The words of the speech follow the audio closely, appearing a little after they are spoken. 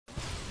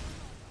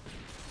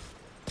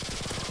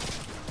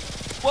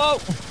Whoa!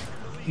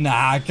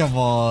 Nah, come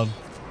on.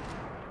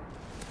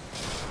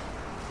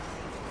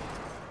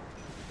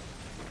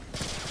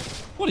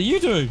 What are you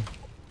doing?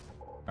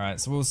 Alright,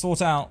 so we'll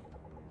sort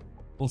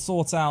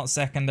out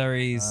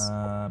secondaries,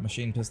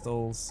 machine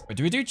pistols. Wait,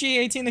 do we do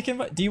G18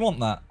 akimbo? Do you want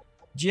that?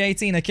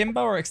 G18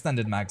 akimbo or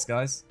extended mags,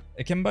 guys?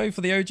 Akimbo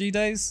for the OG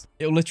days?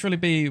 It'll literally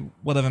be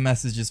whatever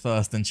message is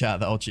first in chat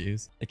that I'll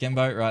choose.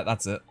 Akimbo, right,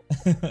 that's it.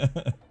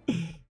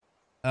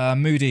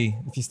 Moody,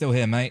 if you're still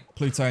here, mate.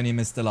 Plutonium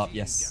is still up,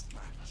 yes.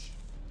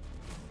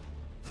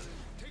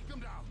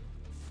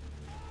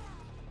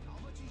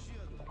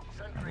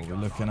 What are we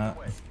looking at?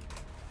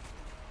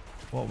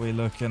 What are we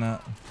looking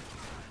at?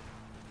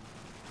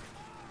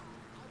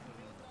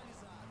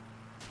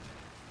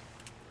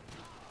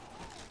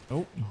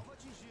 Oh.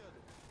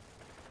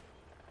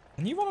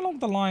 Can you run along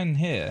the line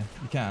here?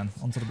 You can,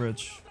 onto the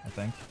bridge, I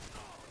think.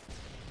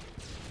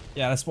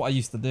 Yeah, that's what I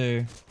used to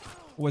do.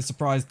 Always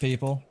surprised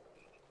people.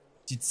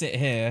 You'd sit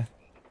here,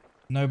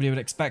 nobody would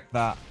expect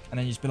that, and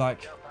then you'd just be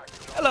like,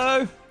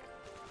 hello!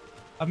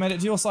 I've made it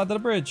to your side of the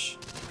bridge.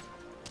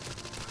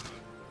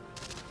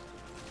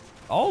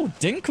 Oh,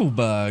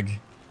 Dinkelberg.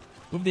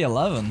 With the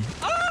 11.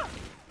 Ah!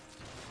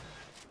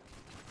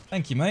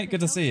 Thank you, mate.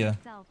 Good to see you.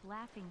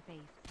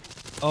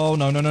 Oh,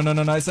 no, no, no, no,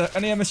 no, no. Is there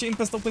only a machine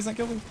pistol? Please don't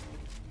kill me.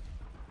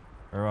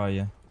 Where are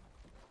you?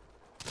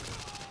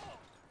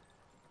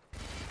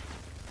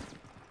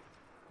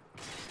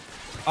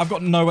 I've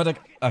got nowhere to...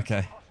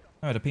 Okay.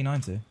 Nowhere to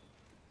P90.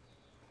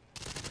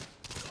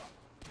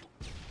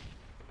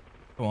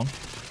 Go on.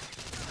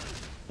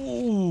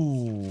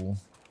 Ooh.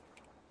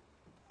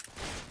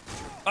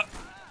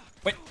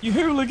 Wait, you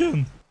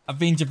hooligan! I've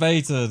been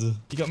debated.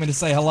 You got me to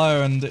say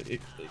hello and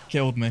it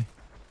killed me.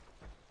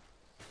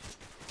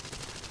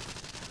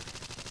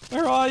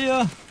 Where are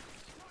you?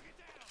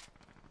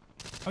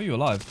 How are you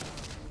alive?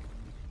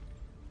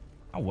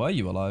 How were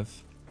you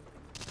alive?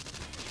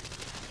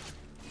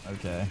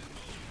 Okay.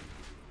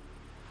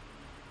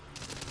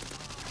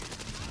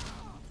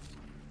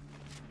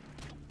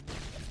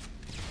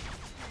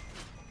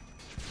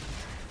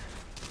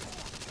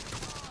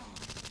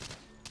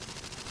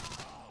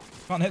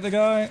 Can't hit the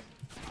guy.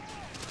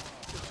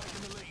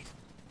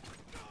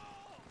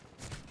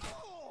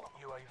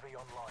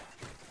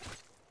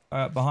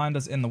 Behind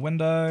us in the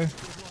window.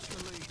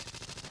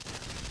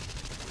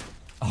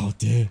 Oh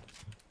dear.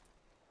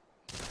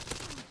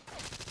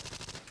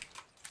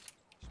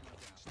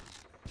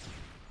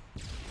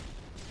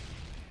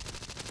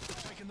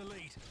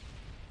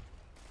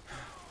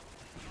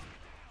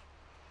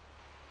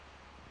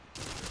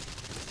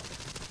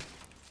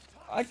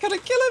 I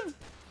couldn't kill him.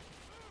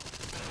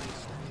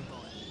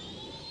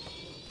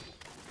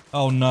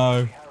 Oh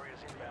no.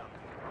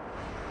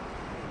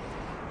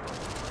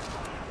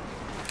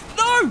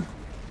 No!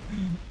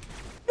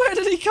 Where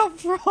did he come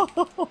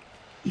from?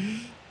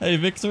 Hey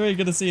Victory,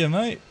 good to see you,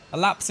 mate. A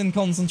lapse in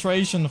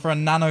concentration for a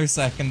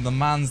nanosecond. The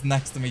man's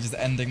next to me just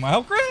ending my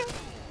health.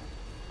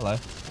 Hello.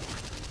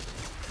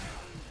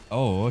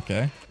 Oh,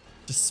 okay.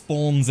 Just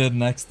spawns in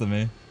next to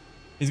me.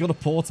 He's got a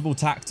portable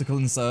tactical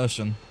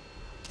insertion.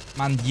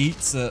 Man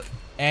yeets it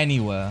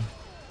anywhere.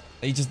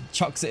 He just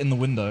chucks it in the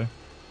window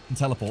and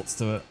teleports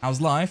to it.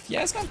 How's life?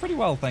 Yeah, it's going pretty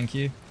well, thank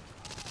you.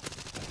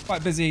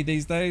 Quite busy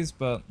these days,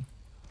 but...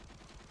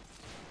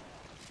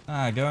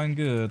 going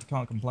good.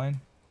 Can't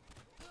complain.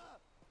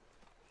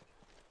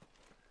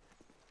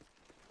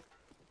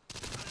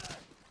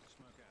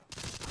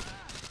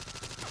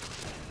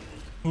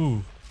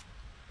 Ooh.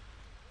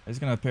 He's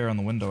gonna appear on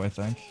the window, I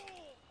think.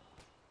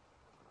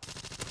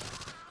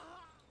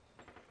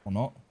 Or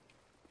not.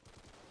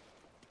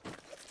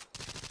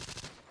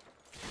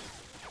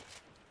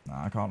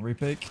 Nah, I can't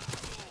repeak.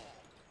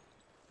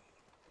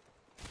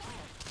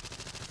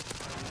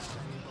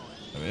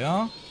 There we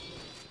are.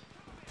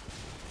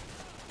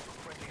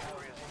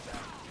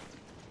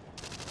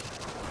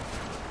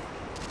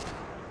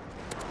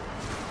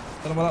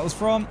 Don't know where that was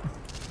from.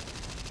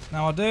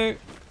 Now I do.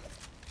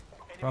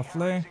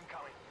 Roughly.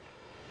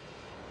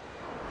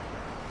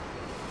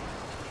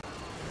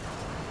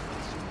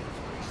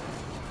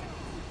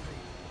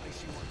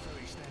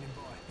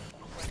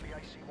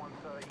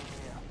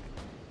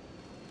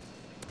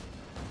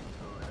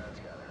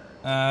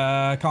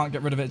 Can't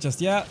get rid of it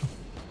just yet.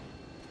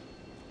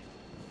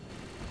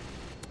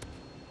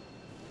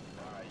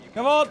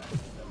 Come on!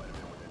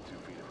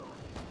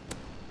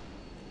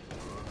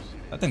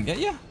 That didn't get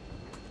you?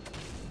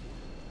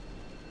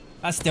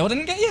 That still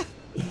didn't get you?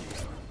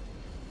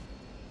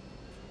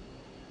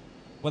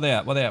 Where they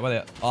at? Where they at? Where they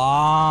at?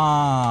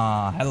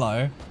 Ah,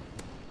 hello.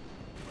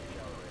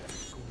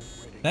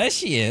 There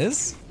she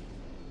is.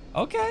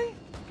 Okay.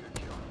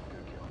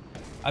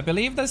 I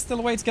believe there's still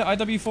a way to get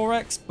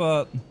IW4X,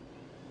 but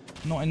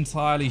not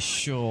entirely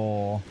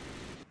sure.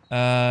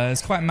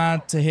 It's quite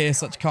mad to hear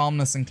such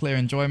calmness and clear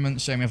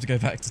enjoyment. Shame we have to go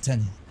back to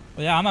 10.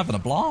 Well, yeah, I'm having a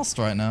blast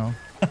right now.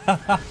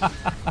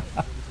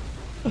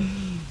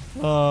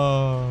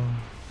 Oh.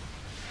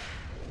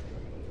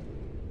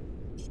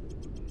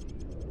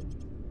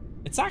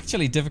 It's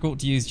actually difficult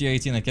to use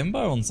G18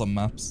 akimbo on some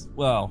maps.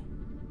 Well,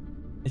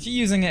 If you're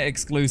using it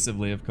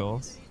exclusively, of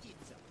course.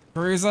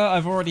 Cruiser,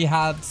 I've already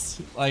had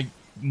like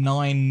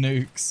 9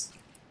 nukes.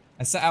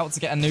 I set out to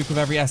get a nuke with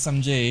every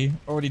SMG.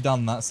 Already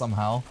done that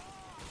somehow.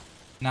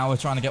 Now we're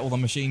trying to get all the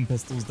machine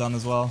pistols done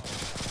as well.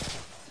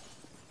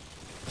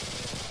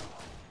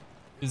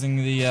 Using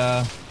the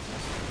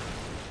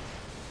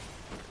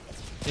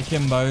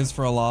Akimbos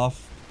for a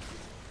laugh.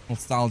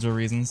 Nostalgia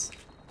reasons.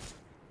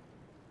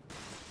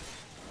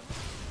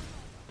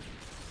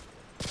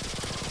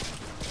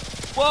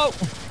 Whoa!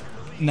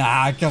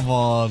 Nah, come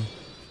on.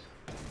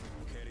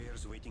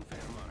 Carriers waiting for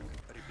your mark.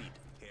 Repeat.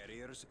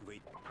 Carriers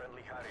wait.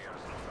 Friendly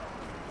Harriers.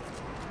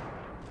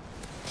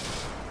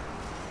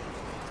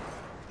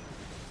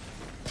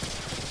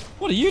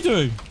 What are you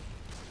doing?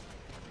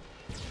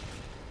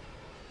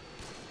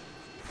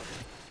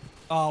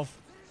 Oh.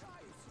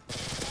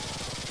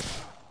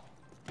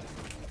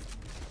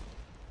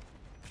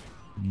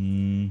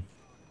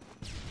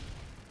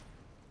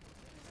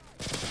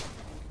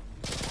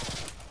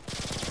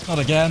 Not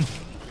again.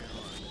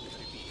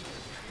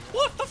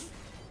 What the f—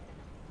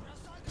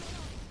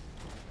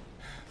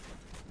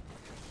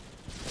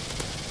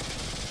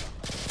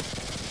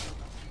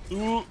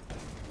 Ooh.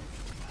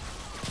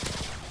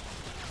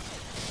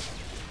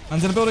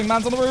 Man's in the building,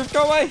 man's on the roof,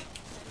 go away!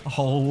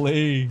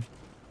 Holy.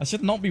 I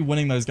should not be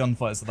winning those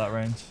gunfights at that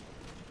range.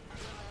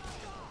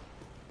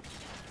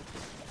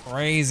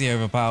 Crazy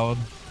overpowered.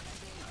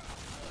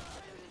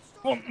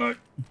 Oh no!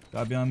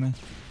 Guy behind me.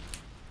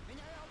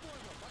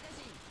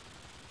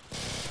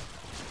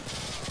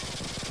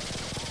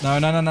 No,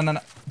 no, no, no, no,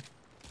 no.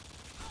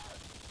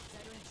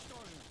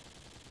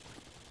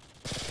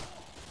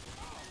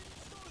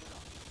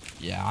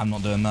 Yeah, I'm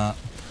not doing that.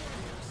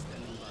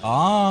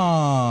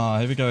 Ah,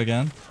 here we go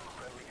again.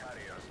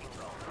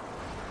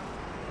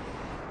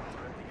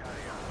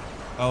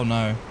 Oh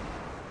no.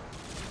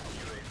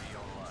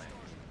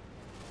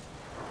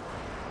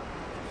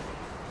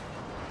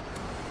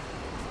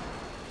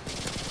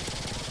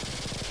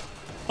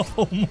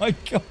 Oh my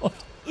god.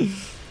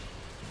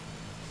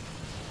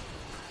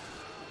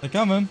 They're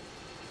coming.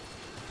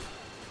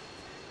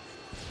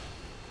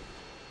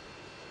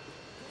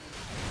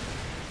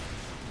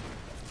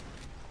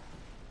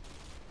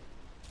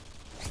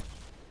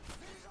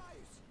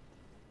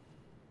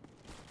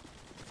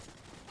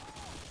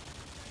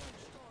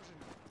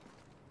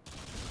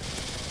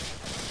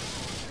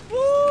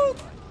 Woo!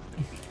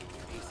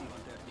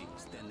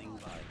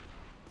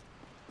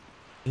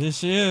 Here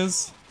she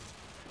is.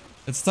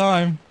 It's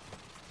time.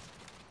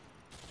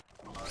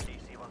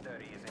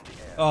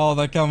 Oh,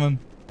 they're coming.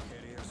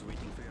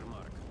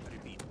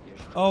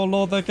 Oh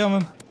lord, they're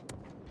coming.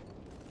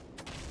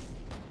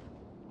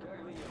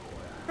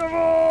 Come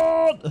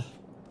on!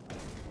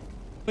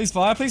 Please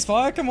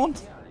fire, come on.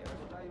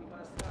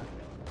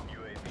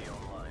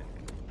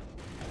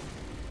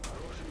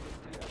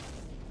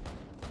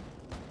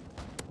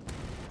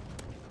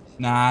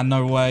 Nah,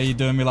 no way you're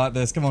doing me like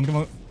this. Come on, come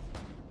on.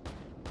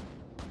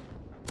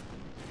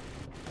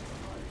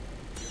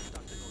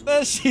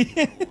 There she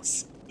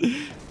is!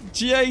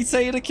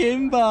 G.SKILL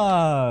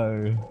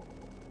Akimbo!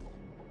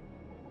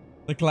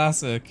 The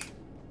classic.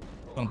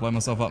 I'm gonna blow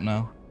myself up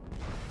now.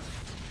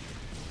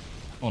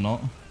 Or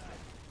not.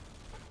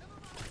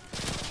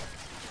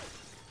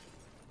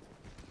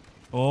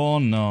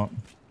 Or not.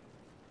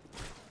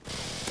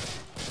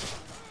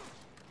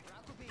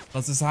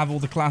 Does this have all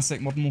the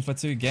classic Modern Warfare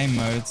 2 game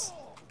modes?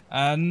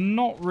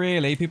 Not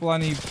really. People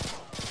only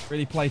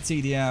really play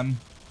TDM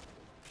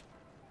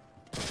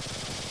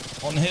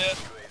on here.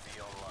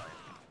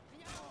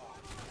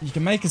 You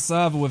can make a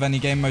server with any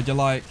game mode you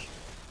like.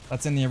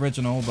 That's in the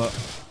original, but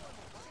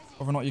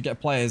whether or not you get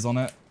players on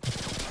it,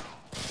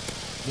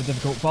 the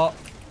difficult part.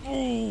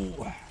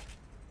 Ooh.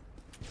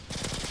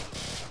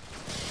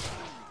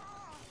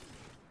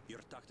 Your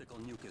tactical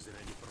nuke is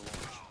ready for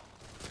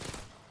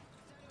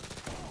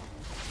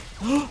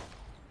launch.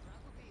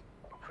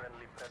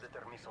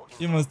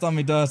 You almost done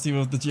me dirty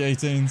with the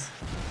G18s.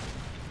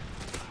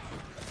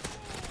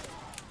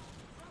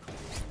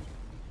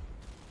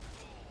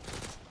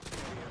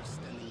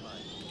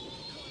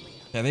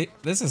 Yeah,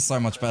 this is so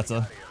much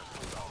better.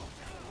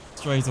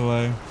 Straight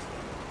away.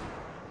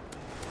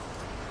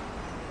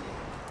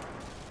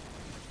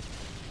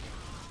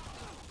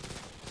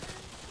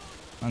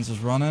 Man's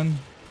just running.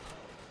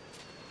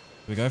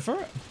 We go for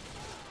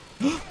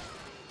it?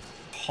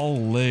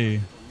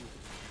 Holy.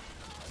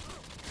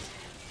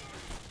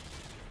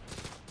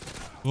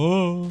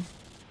 Whoa.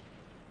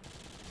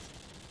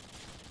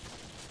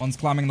 One's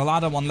climbing the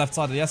ladder, one left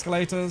side of the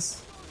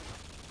escalators.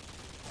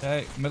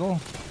 Okay, middle.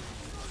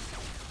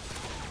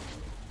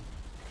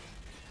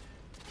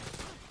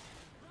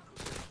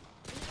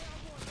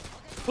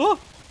 Oh!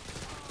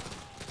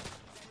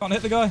 Can't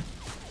hit the guy.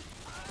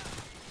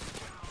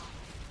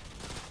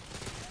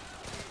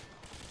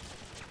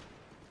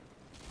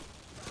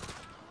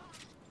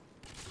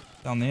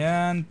 Down the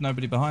end,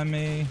 nobody behind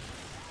me.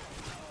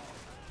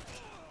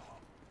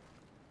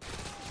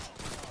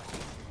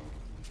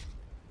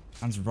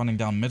 Man's running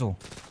down middle.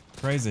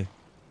 Crazy.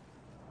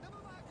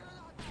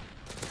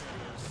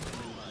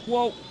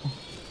 Whoa.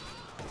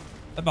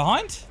 They're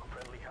behind?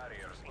 Friendly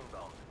Harriers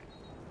inbound.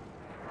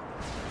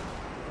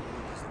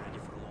 Is ready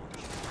for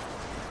launch.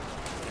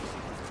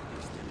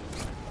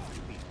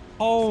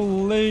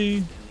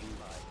 Holy.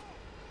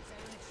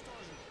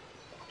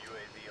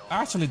 UAV on.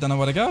 I actually don't know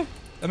where to go.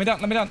 Let me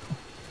down, let me down.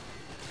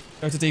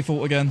 Go to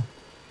default again.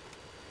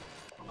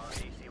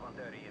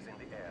 AC-130 is in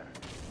the air.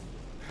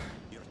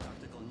 Your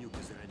tactical nuke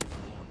is ready for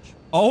launch.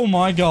 Oh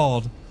my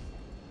god.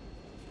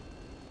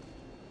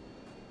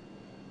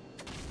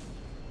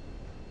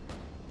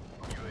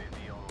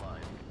 UAV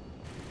online.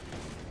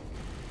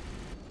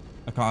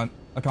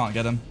 I can't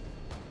get him.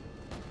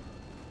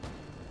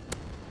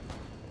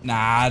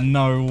 Nah,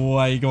 no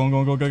way. Go on, go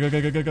on, go, go, go,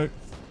 go, go, go, go.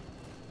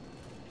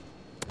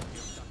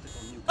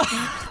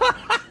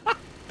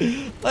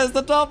 There's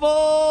the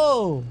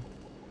double!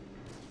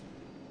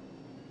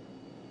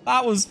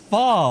 That was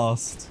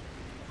fast.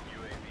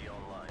 UAV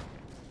online.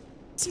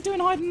 What's he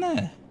doing hiding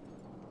there?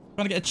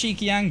 Trying to get a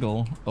cheeky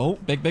angle. Oh,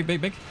 big, big,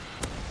 big, big.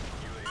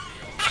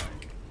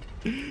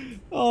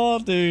 Oh,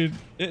 dude.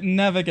 It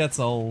never gets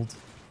old.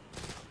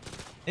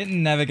 It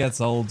never gets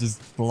old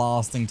just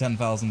blasting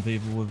 10,000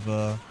 people with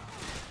a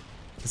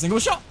single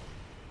shot.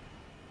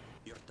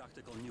 Your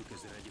tactical nuke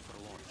is ready for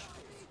launch.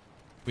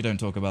 We don't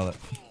talk about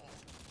it.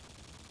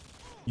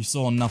 You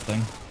saw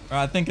nothing.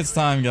 Alright, I think it's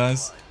time,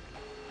 guys.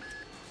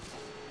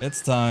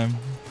 It's time.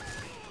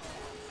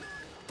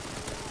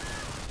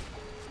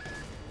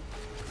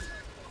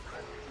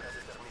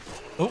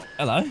 Oh,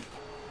 hello.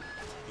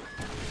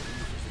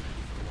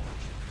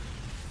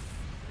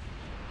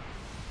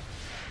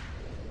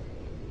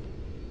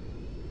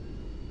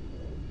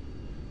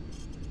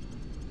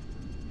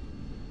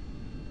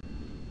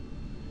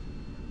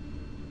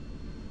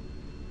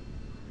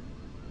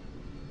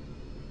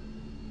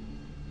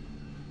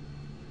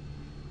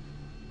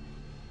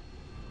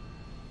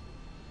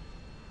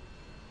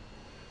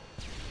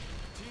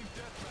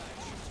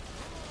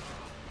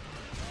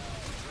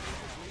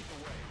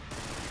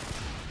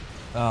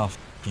 Oh,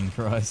 fucking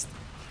Christ.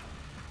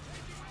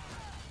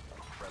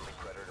 Friendly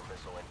Predator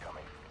missile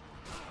incoming.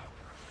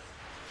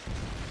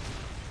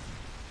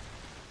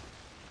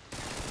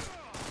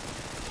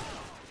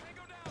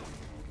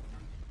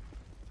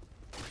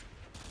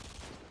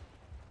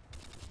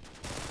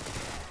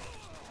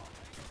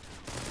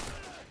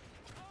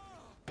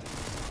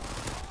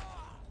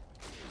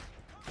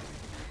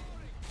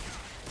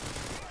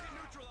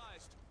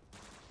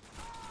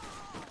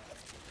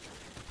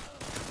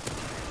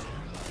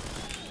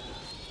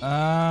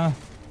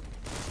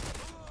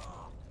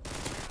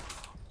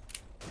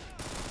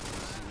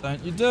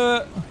 Don't you do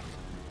it.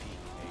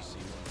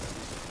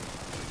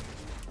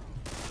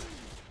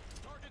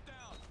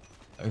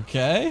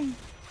 Okay.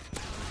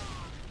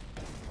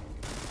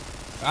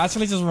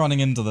 Actually just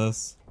running into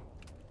this.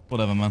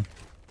 Whatever, man.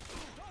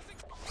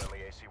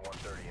 Friendly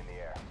AC-130 in the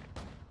air.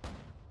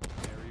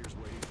 Harriers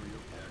waiting for your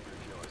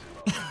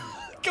kill.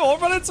 Go on,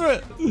 run into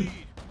it.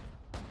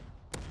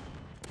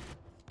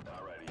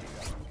 Alrighty, you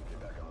got it. Get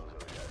back on those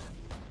other guys.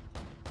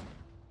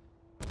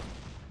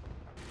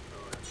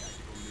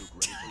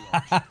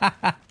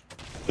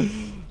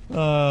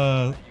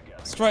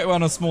 Straight away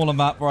on a smaller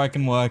map where I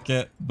can work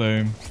it.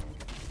 Boom.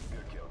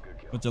 Good kill, good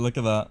kill. Would you look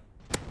at that?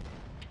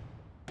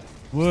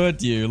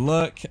 Would you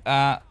look at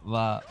that?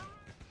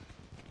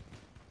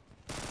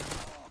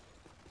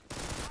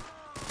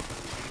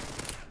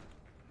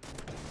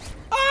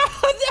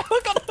 Ah, no,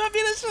 I got no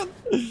ammunition!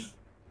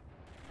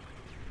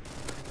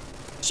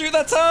 Shoot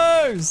their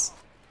toes!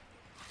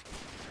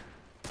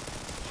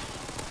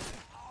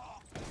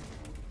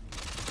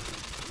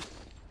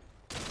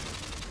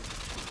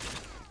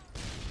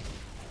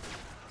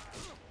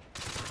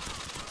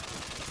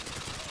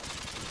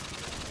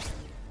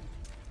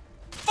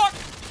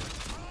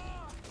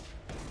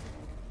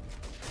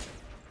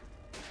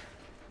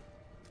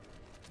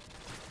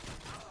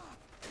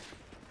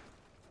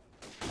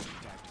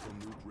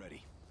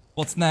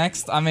 What's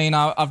next? I mean,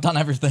 I've done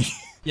everything.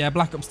 Yeah,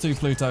 Black Ops 2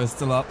 Pluto is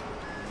still up.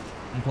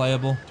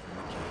 Unplayable.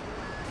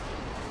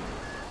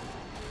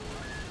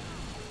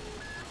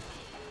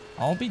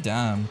 I'll be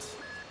damned.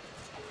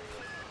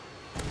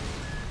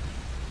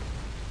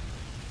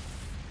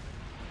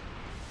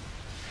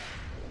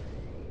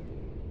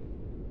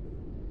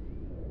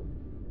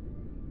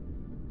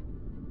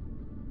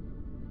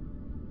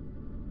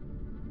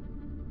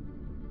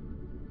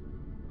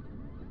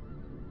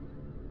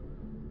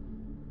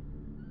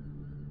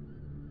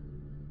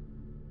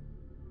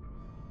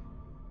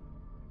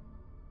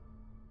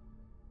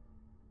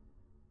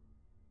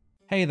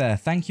 Hey there,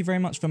 thank you very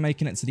much for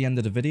making it to the end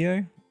of the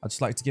video. I'd just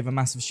like to give a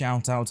massive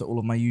shout out to all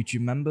of my YouTube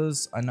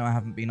members. I know I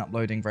haven't been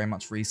uploading very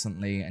much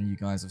recently and you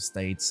guys have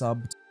stayed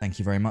subbed. Thank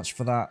you very much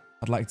for that.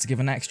 I'd like to give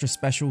an extra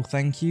special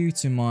thank you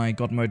to my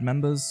God Mode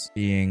members,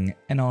 being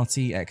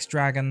NRT X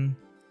Dragon,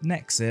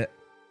 Nexit,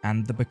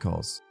 and The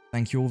Because.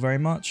 Thank you all very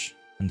much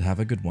and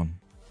have a good one.